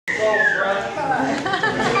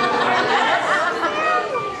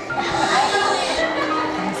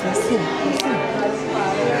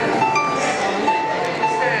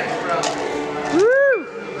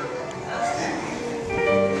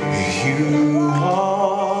You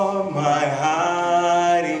are my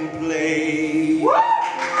hiding place. You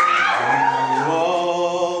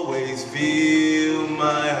always fill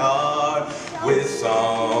my heart with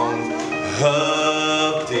songs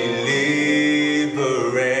of deliverance.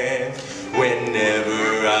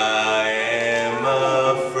 Whenever I am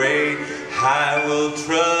afraid, I will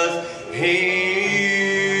trust in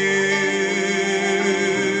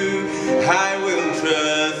you. I will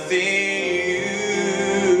trust in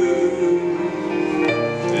you.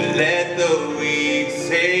 Let the weak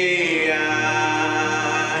say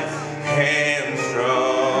I am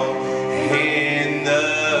strong in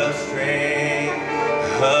the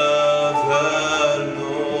strength of the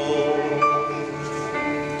Lord.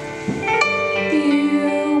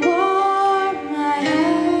 You are my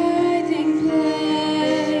hiding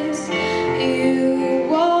place. You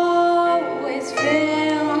always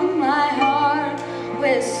fill my heart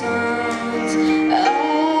with songs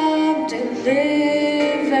of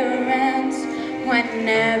deliverance.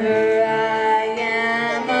 Whenever